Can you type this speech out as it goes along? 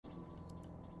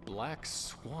black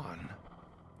swan.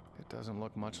 It doesn't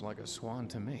look much like a swan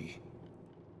to me.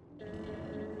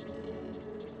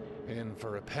 In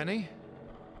for a penny?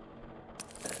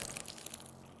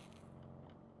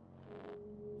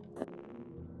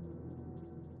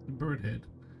 Bird head.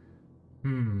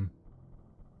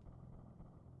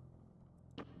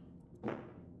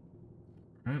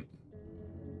 Right.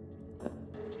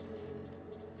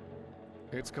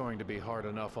 It's going to be hard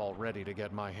enough already to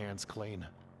get my hands clean.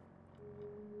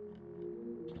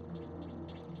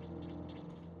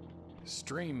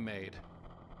 Stream made.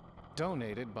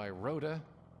 Donated by Rhoda,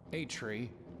 Atri,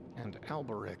 and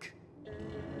Alberic.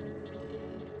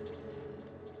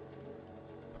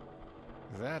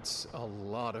 That's a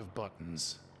lot of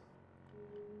buttons.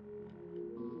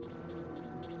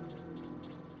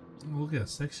 Look at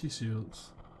sexy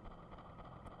suits.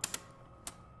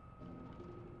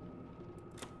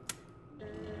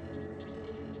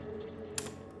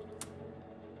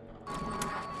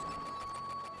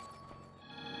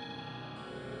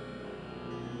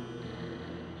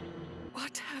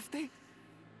 What have they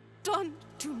done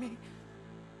to me?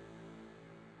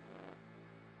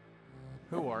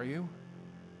 Who are you?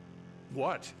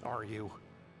 What are you?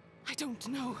 I don't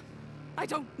know. I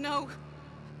don't know.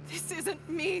 This isn't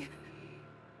me.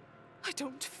 I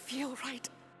don't feel right.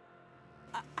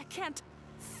 I can't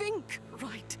think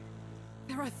right.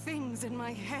 There are things in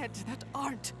my head that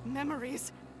aren't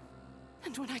memories.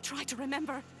 And when I try to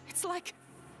remember, it's like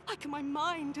my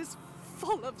mind is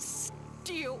full of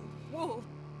steel wool.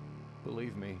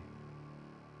 Believe me,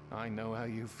 I know how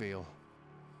you feel.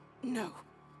 No.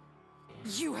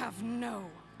 You have no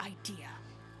idea.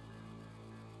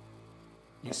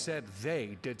 You said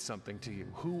they did something to you.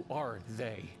 Who are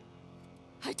they?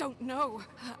 I don't know.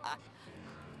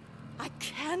 I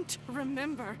can't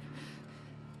remember.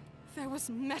 There was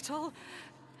metal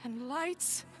and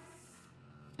lights,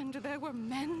 and there were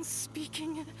men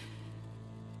speaking.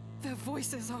 Their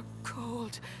voices are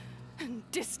cold and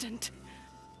distant.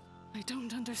 I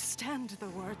don't understand the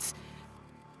words.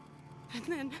 And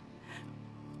then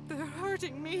they're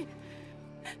hurting me.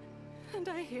 And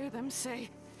I hear them say,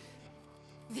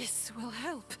 "This will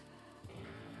help."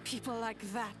 People like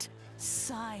that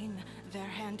sign their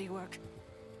handiwork.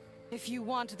 If you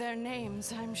want their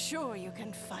names, I'm sure you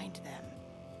can find them.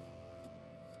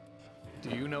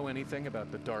 Do you know anything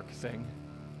about the Dark Thing?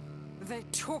 They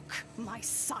took my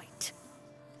sight.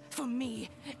 For me,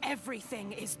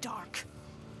 everything is dark.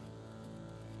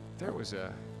 There was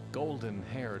a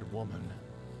golden-haired woman.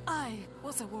 I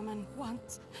was a woman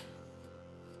once.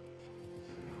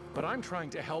 But I'm trying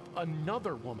to help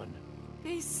another woman.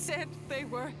 They said they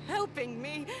were helping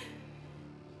me.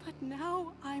 But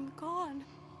now I'm gone.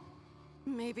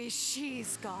 Maybe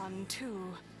she's gone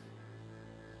too.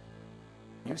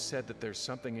 You said that there's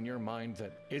something in your mind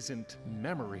that isn't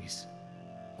memories.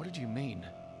 What did you mean?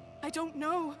 I don't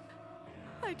know.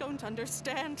 I don't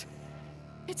understand.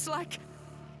 It's like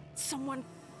someone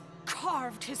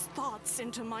carved his thoughts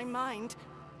into my mind.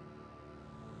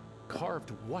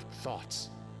 Carved what thoughts?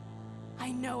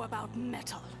 I know about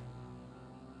metal.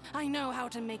 I know how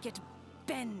to make it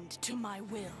bend to my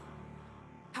will.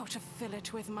 How to fill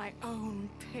it with my own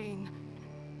pain.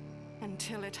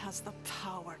 Until it has the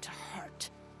power to hurt.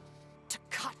 To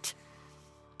cut.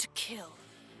 To kill.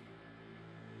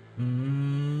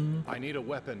 I need a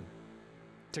weapon.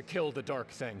 To kill the Dark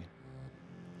Thing.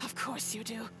 Of course you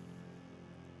do.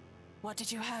 What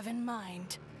did you have in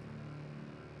mind?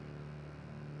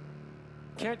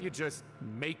 Can't you just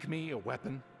make me a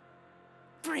weapon?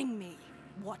 Bring me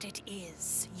what it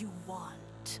is you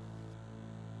want.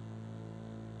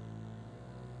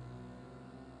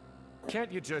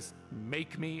 Can't you just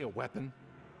make me a weapon?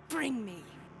 Bring me.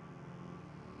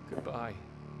 Goodbye.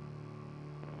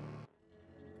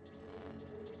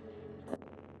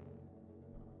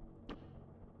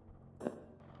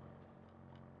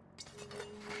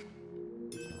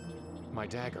 My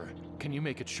dagger. Can you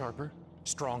make it sharper?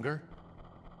 Stronger?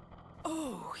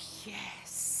 Oh,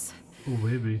 yes. Oh,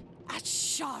 baby. As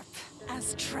sharp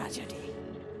as tragedy.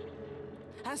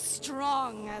 As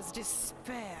strong as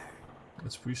despair.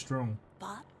 That's pretty strong.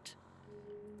 But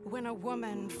when a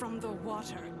woman from the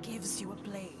water gives you a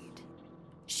blade,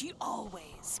 she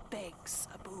always begs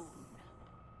a boon.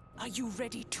 Are you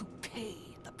ready to pay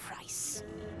the price?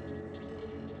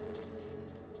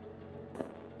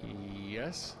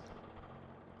 Yes?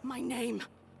 My name.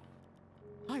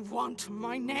 I want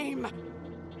my name.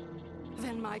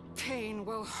 Then my pain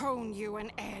will hone you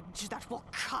an edge that will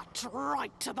cut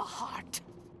right to the heart.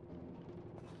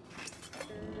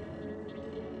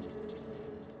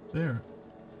 There.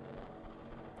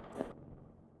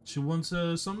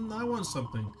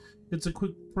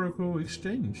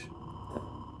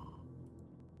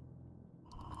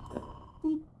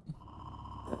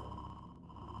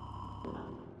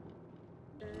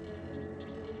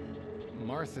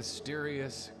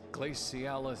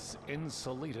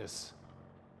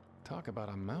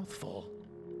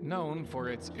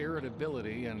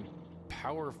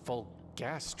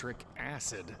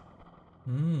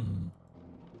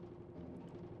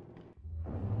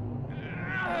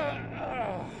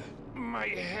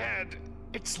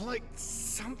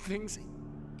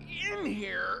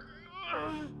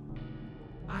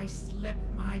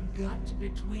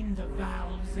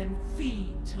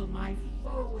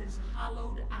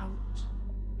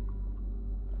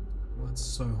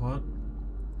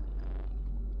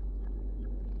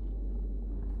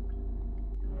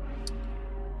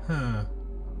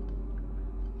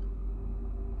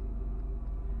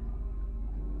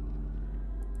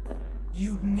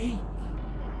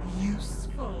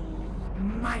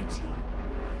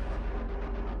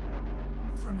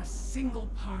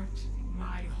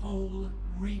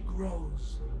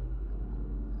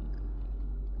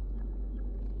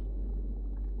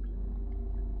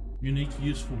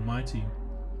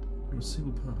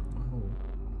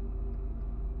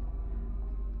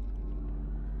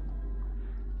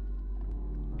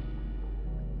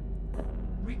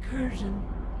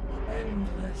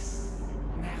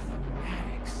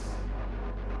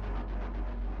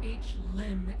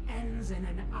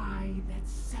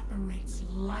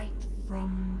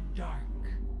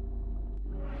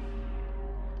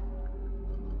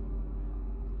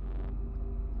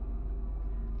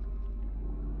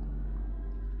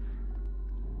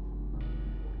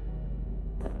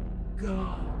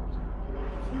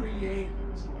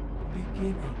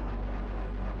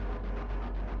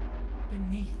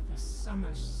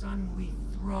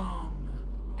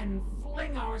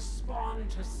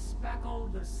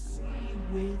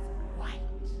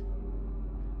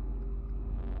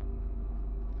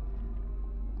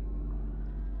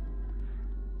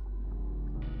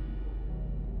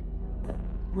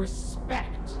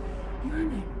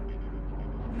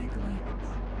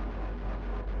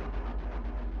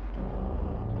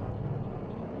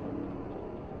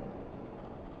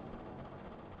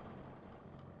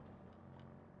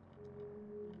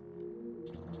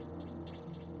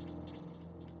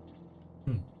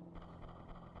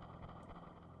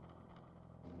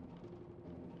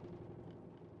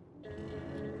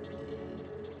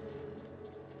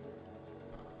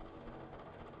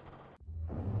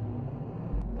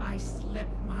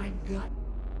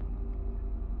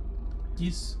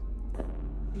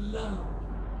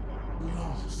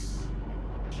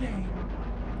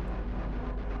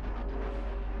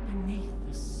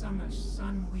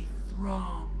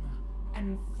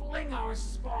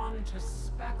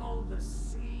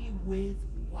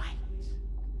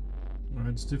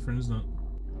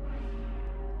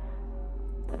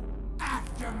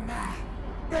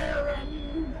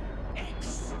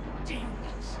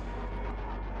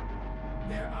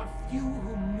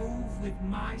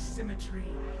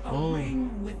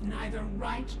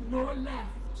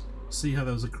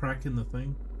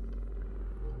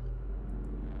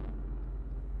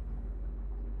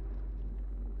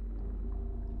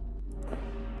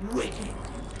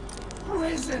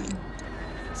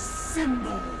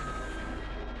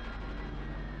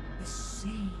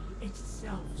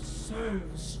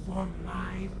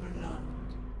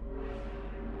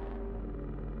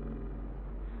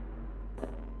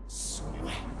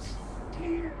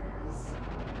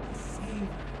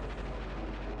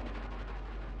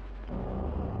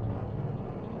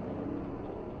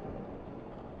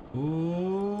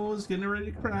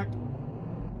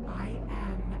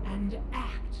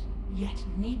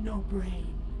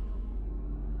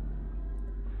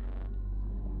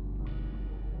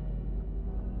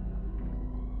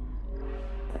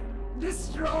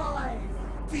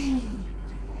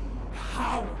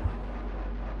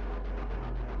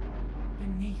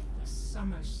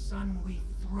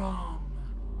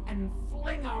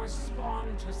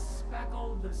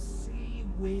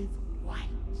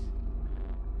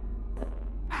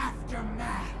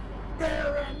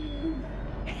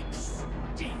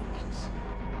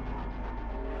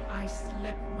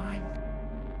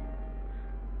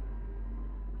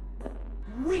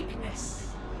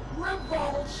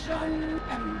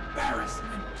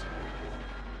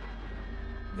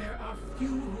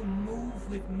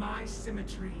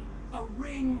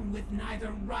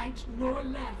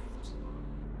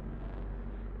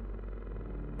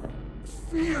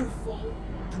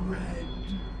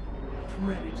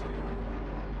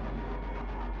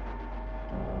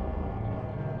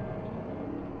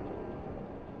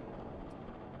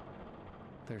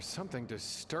 There's something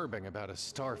disturbing about a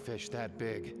starfish that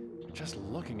big. Just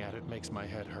looking at it makes my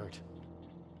head hurt.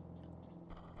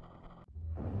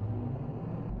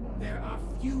 There are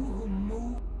few who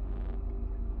move.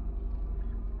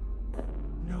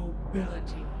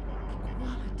 Nobility,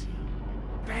 equality,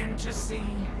 fantasy.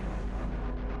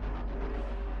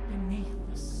 Beneath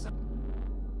the sun.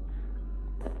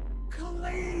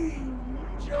 Clean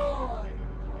joy,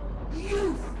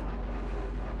 youth.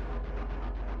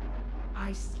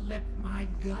 I slip my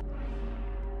gut.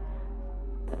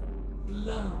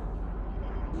 Love,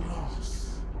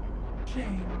 loss,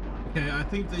 shame. Okay, I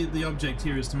think the object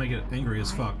here is to make it angry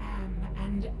as fuck. I am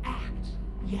and act,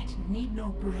 yet need no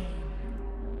brain.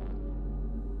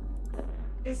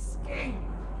 Escape,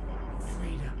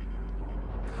 freedom,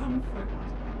 comfort.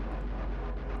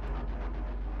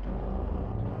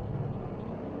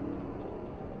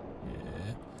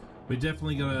 Yeah. We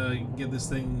definitely gotta get this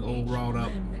thing all riled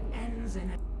up. Ends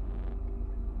in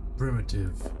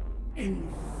Primitive.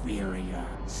 inferior,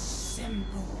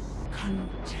 simple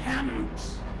contempt.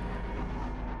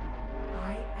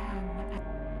 I am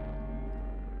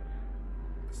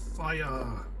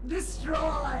Fire!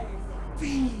 destroy,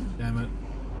 feed, Damn it.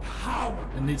 power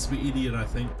It needs to be idiot, I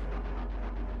think.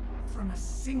 from a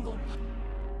single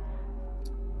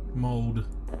Mold.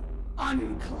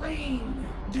 unclean,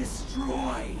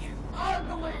 destroy,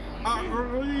 ugly.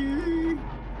 Ugly!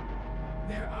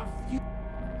 There are few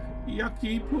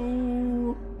Yucky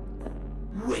poo!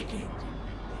 wicked,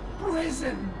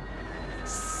 prison,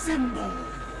 symbol.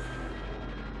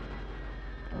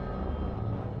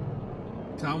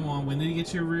 Come on, we need to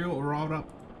get you real riled up.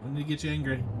 We need to get you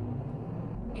angry.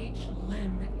 Each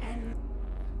limb ends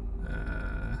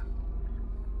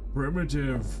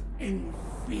Primitive.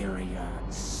 inferior,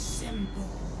 simple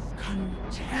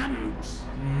contempt.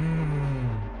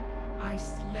 I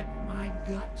slip my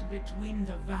gut between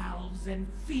the valves and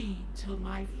feed till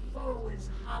my foe is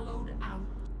hollowed out.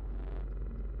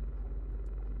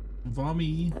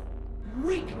 Vommy.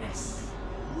 Weakness,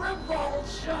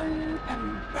 revulsion,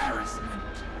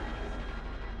 embarrassment.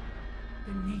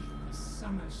 Beneath the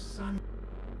summer sun,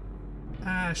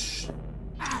 Ash.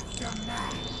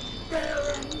 aftermath,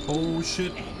 barren, Oh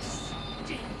shit.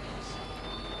 extinct.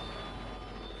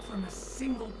 From a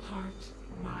single part,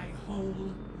 my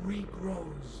whole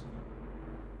regrows.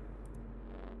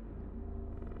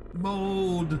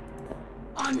 Mold.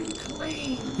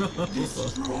 Unclean,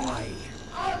 destroy,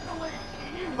 ugly.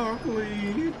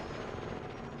 Ugly.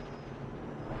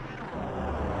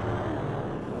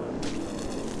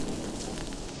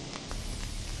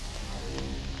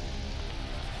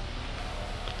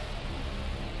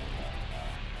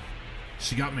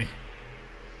 She got me.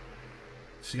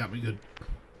 She got me good.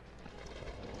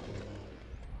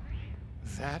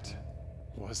 That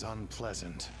was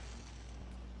unpleasant.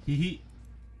 Hee hee.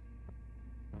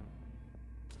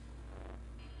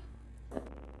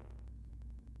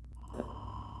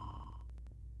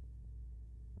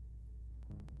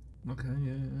 Okay,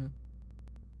 yeah.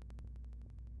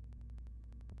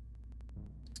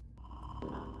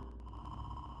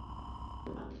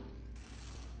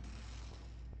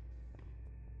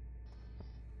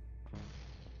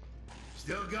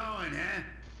 Still going, huh?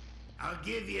 I'll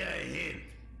give you a hint.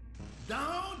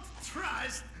 Don't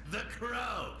trust the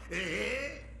crow,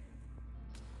 eh?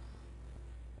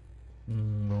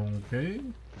 Okay.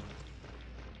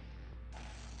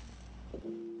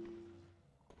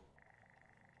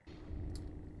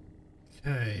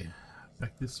 Okay.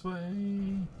 Back this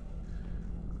way.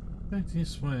 Back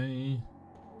this way.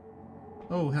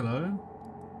 Oh, hello.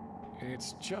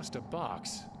 It's just a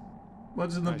box.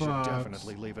 What's in the I box? should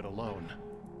definitely leave it alone.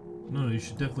 No, you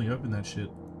should definitely open that shit.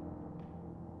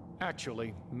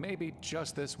 Actually, maybe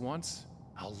just this once,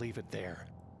 I'll leave it there.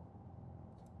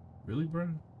 Really, bro?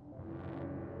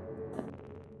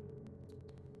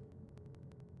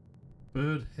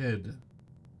 Bird head.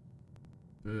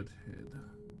 Bird head.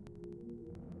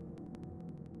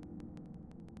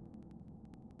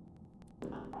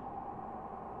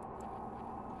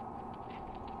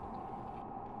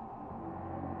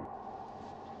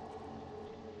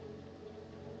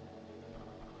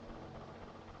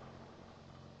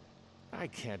 I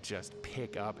can't just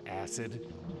pick up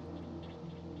acid.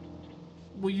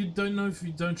 Well, you don't know if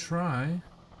you don't try.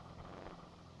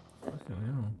 Fucking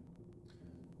hell.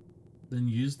 Then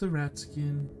use the rat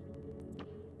skin.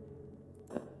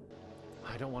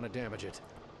 I don't want to damage it.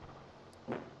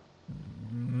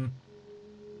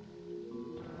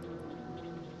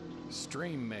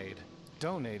 Stream made.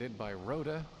 Donated by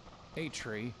Rhoda,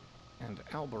 Atri, and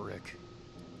Alberic.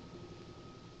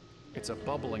 It's a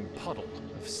bubbling puddle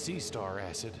of sea star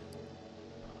acid.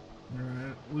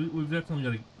 Alright, we've definitely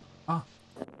got to... Ah!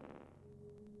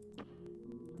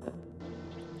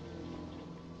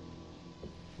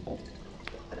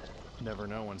 Never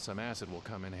know when some acid will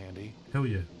come in handy. Hell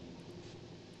yeah.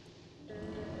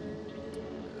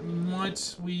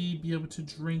 Might we be able to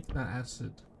drink that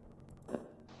acid?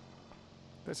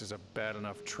 This is a bad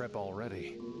enough trip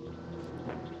already.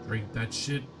 Drink that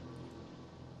shit.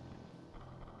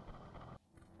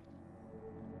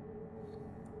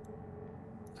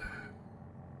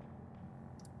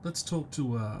 Let's talk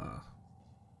to,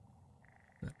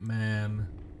 that man.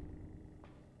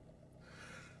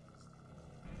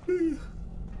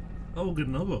 Oh, we'll get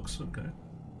another box, okay.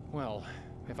 Well,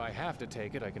 if I have to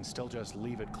take it, I can still just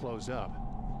leave it closed up.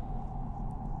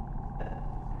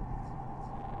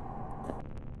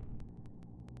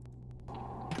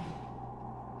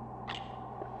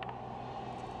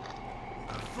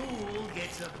 A fool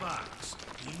gets a box.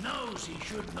 He knows he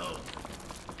should know.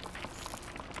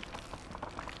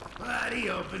 But he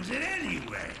opens it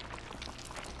anyway.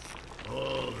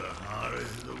 All the horrors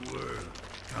of the world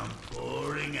come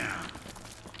pouring out.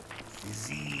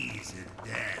 Disease and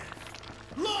death.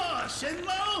 Loss and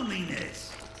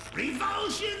loneliness.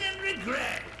 Revulsion and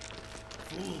regret.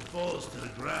 Fool falls to the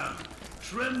ground,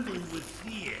 trembling with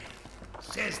fear.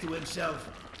 Says to himself,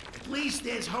 at least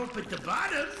there's hope at the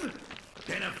bottom.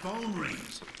 Then a phone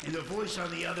rings, and the voice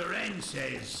on the other end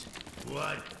says,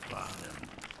 what bottom?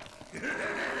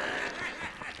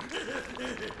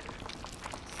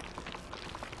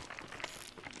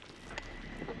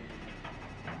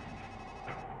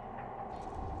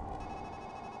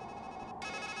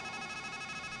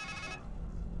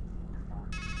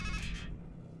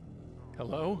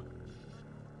 Hello?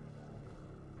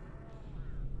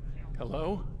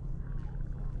 Hello?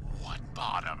 What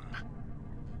bottom?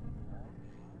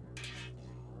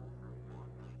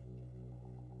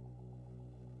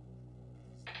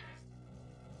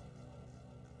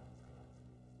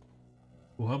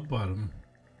 What bottom?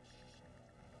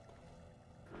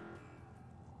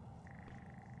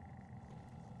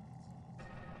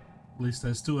 At least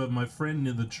I still have my friend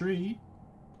near the tree.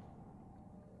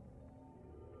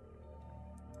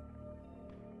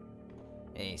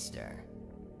 Easter.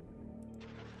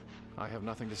 I have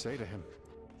nothing to say to him.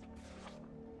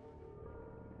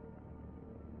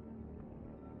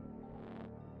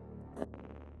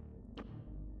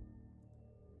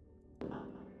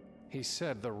 He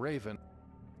said the raven...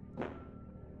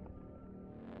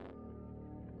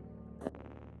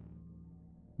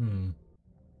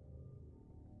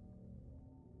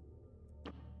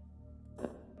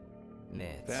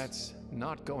 Myths. That's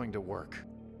not going to work.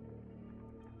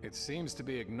 It seems to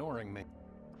be ignoring me.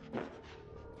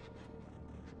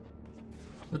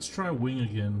 Let's try wing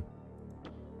again.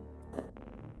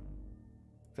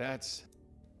 That's...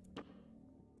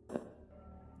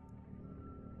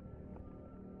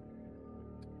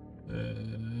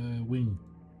 Wing.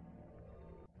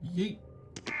 Yeet.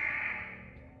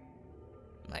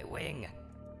 My wing.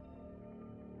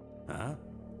 Huh?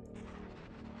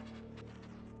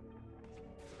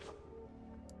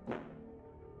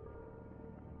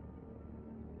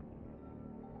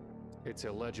 It's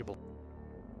illegible.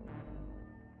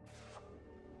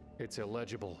 It's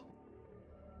illegible.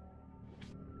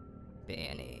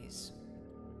 Bannies.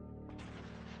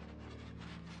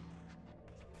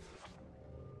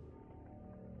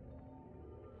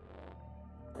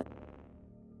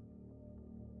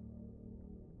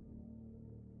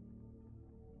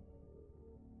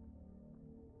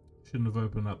 Shouldn't have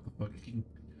opened up the fucking,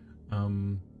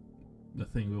 the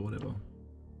thing or whatever.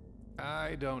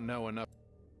 I don't know enough.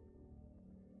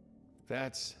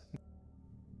 That's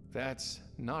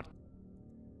not...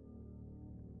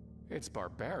 It's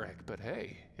barbaric, but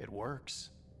hey, it works.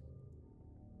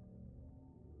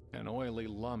 An oily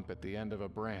lump at the end of a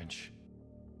branch.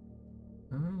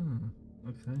 Ah,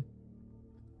 okay.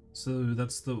 So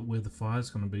that's where the fire's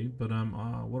gonna be, but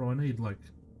what do I need, like...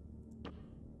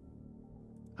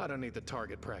 I don't need the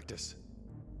target practice.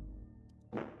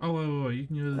 Oh, wait, you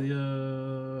can go to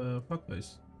the, fuck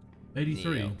face.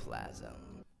 83. Neoplasm.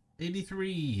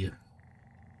 83.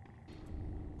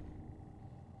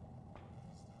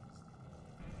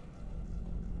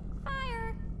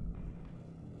 Fire!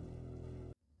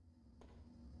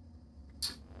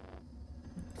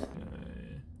 Okay.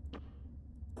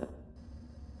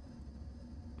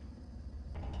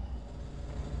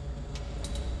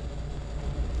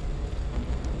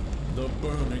 The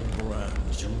burning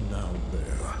brand you now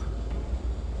bear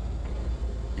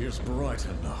is bright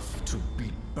enough to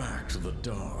beat back the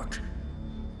dark,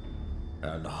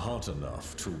 and hot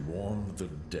enough to warm the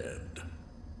dead.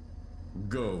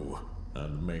 Go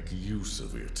and make use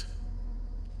of it.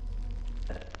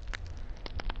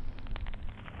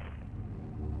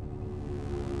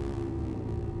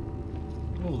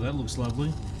 Oh, that looks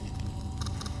lovely.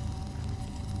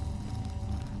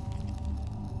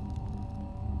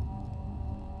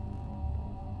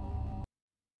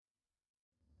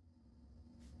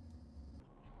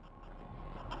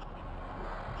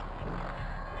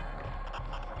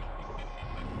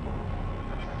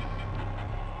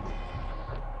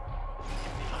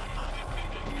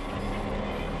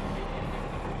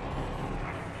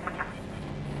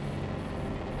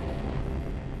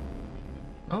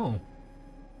 Oh.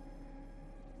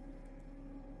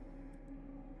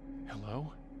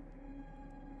 Hello?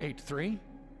 8-3?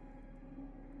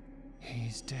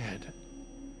 He's dead.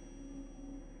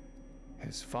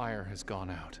 His fire has gone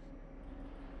out.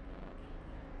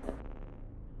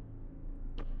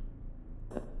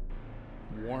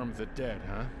 Warm the dead,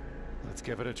 huh? Let's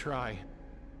give it a try.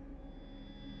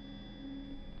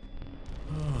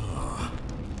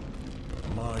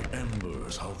 My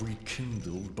embers are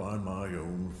rekindled by my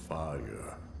own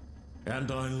fire, and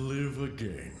I live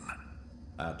again,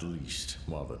 at least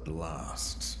while it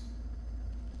lasts.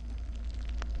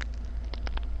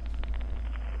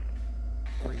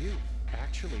 Were you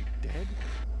actually dead?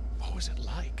 What was it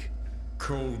like?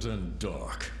 Cold and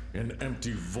dark, an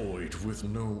empty void with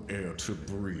no air to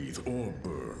breathe or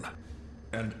burn,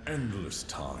 an endless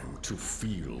time to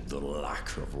feel the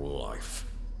lack of life.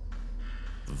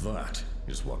 That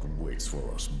is what waits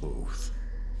for us both.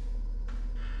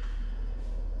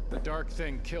 The dark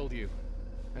thing killed you,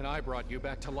 and I brought you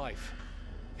back to life.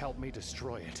 Help me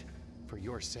destroy it, for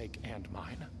your sake and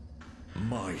mine.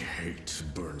 My hate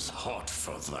burns hot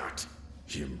for that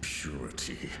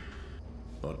impurity.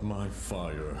 But my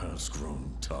fire has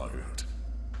grown tired,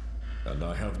 and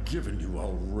I have given you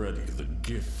already the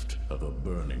gift of a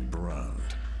burning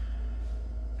brand.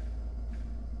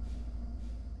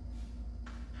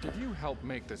 Did you help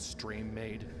make the stream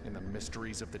made in the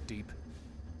mysteries of the deep?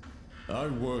 I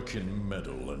work in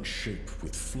metal and shape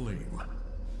with flame.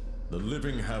 The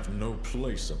living have no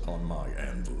place upon my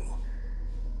anvil.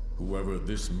 Whoever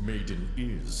this maiden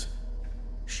is,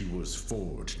 she was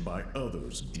forged by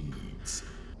others' deeds.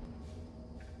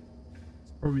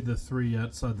 Probably the three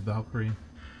outside the Valkyrie.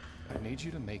 I need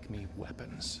you to make me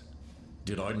weapons.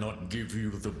 Did I not give you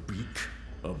the beak?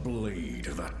 A blade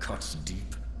that cuts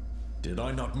deep? Did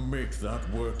I not make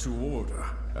that work to order,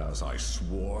 as I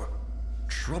swore?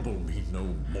 Trouble me no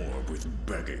more with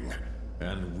begging,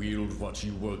 and wield what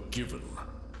you were given.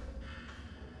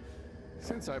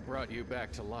 Since I brought you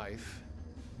back to life,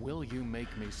 will you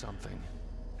make me something?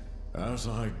 As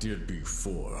I did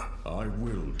before, I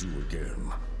will do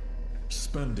again.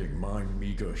 Spending my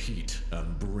meager heat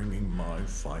and bringing my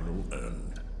final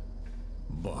end.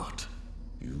 But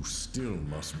you still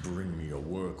must bring me a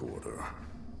work order.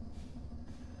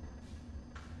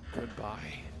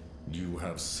 Goodbye. You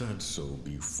have said so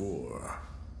before.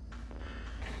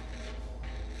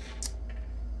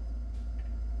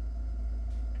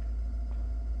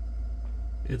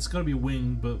 It's gotta be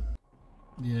winged, but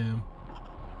yeah.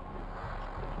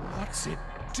 What's it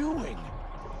doing?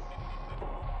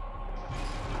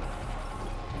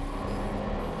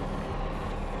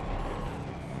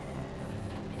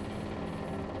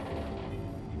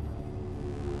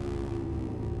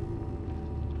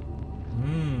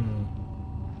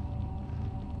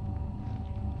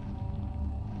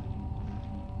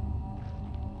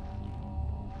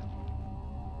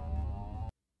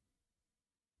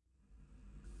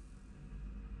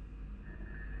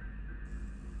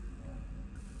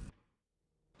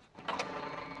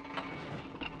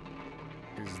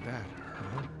 Is that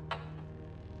her?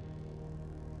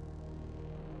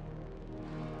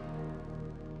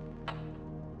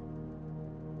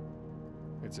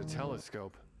 It's a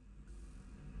telescope.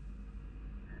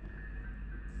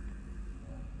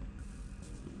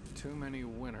 Too many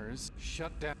winners.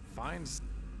 Shut down. Finds.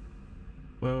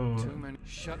 Whoa. Too many.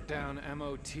 Shut down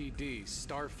MOTD.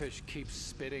 Starfish keeps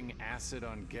spitting acid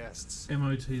on guests.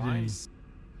 MOTD. Finds.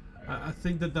 I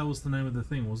think that was the name of the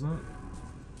thing, wasn't it?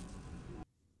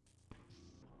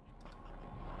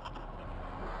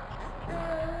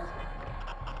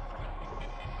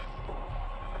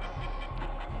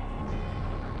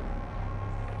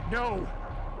 No!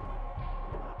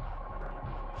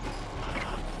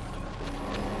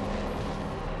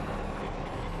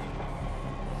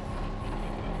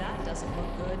 That doesn't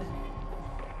look good.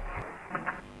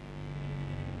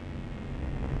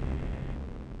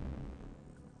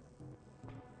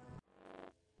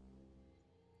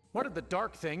 What did the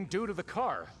dark thing do to the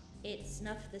car? It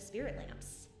snuffed the spirit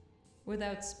lamps.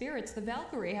 Without spirits, the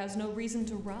Valkyrie has no reason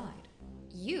to ride.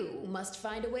 You must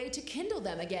find a way to kindle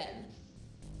them again.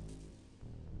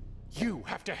 You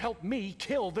have to help me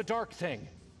kill the Dark Thing.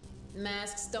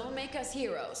 Masks don't make us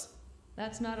heroes.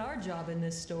 That's not our job in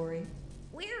this story.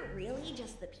 We're really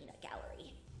just the peanut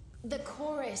gallery. The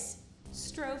chorus.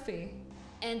 Strophe.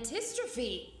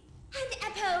 Antistrophe. And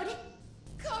epode.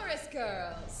 Chorus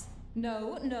girls.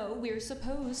 No, we're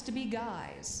supposed to be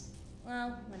guys.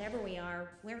 Well, whatever we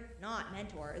are, we're not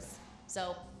mentors.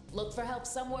 So, look for help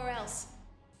somewhere else.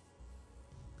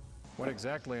 What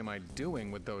exactly am I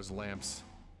doing with those lamps?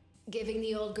 Giving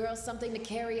the old girl something to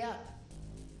carry up.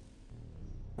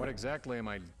 What exactly am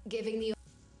I... Giving the...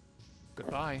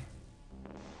 Goodbye.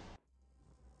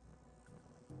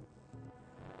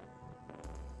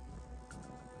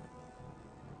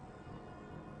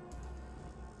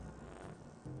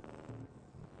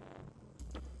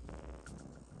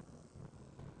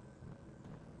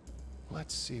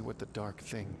 Let's see what the Dark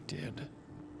Thing did.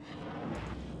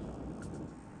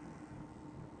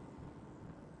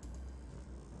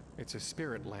 It's a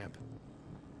spirit lamp.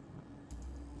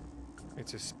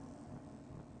 It's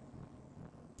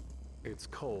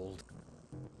cold.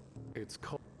 It's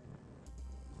cold.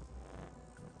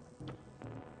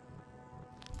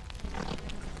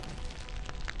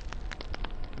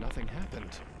 Nothing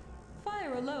happened.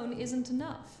 Fire alone isn't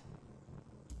enough.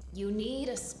 You need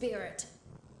a spirit.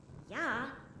 Yeah?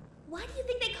 Why do you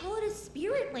think they call it a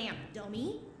spirit lamp,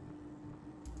 dummy?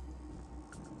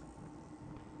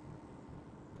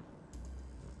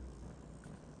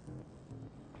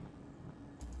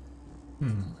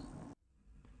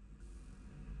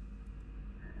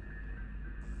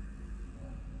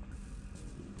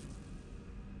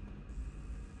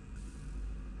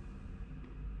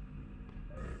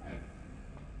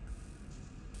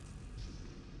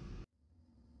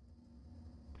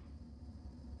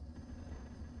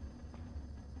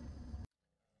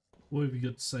 What have you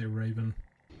got to say, Raven?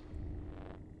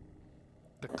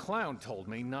 The clown told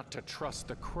me not to trust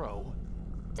the crow.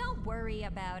 Don't worry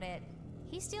about it.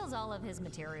 He steals all of his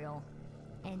material.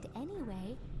 And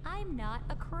anyway, I'm not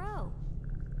a crow.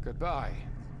 Goodbye.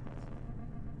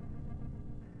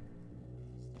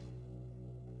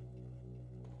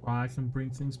 I can bring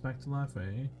things back to life,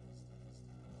 eh?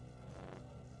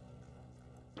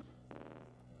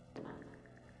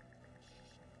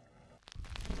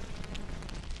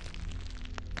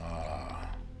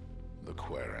 The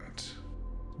querent.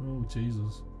 Oh,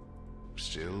 Jesus.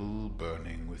 Still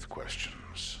burning with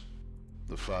questions.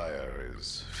 The fire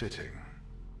is fitting,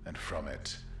 and from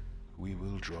it we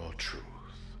will draw truth.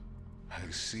 I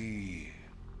see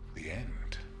the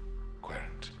end,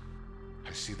 querent.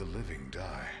 I see the living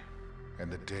die, and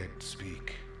the dead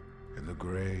speak in the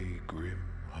gray, grim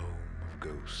home of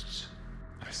ghosts.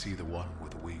 I see the one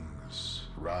with wings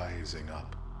rising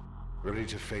up, ready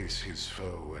to face his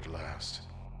foe at last.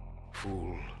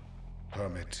 Fool,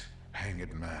 hermit,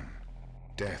 hanged man,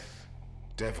 death,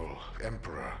 devil,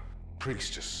 emperor,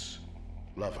 priestess,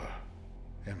 lover,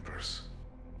 empress.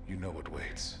 You know what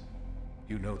waits.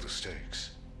 You know the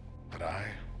stakes. But I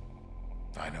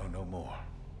know no more.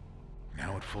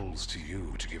 Now it falls to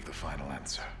you to give the final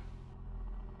answer.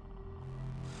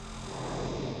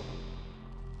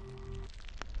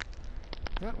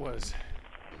 That was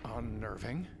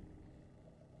unnerving.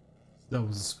 That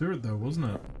was a spirit though,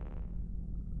 wasn't it?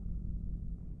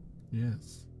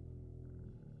 Yes.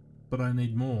 But I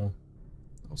need more.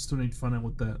 I'll still need to find out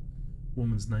what that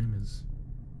woman's name is.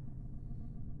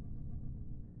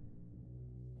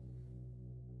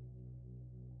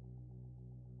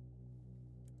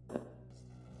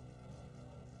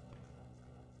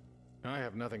 I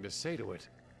have nothing to say to it.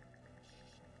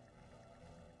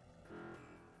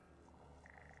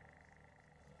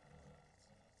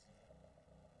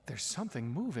 There's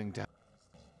something moving down.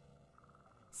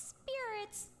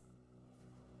 Spirits!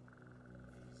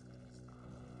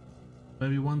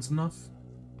 Maybe one's enough?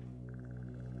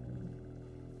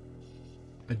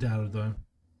 I doubt it though.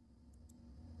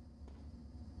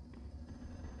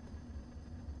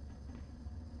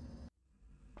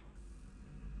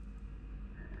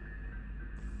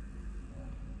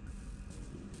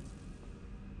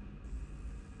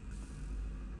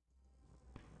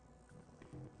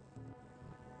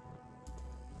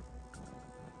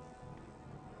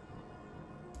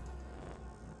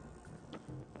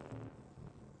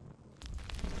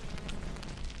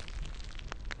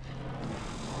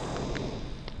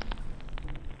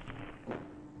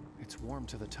 It's warm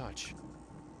to the touch.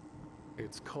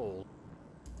 It's cold.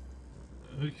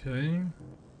 Okay.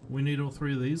 We need all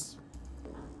three of these.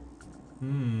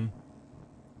 One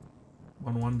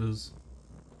wonders.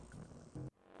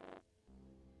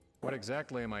 What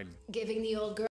exactly am I... Giving the old girl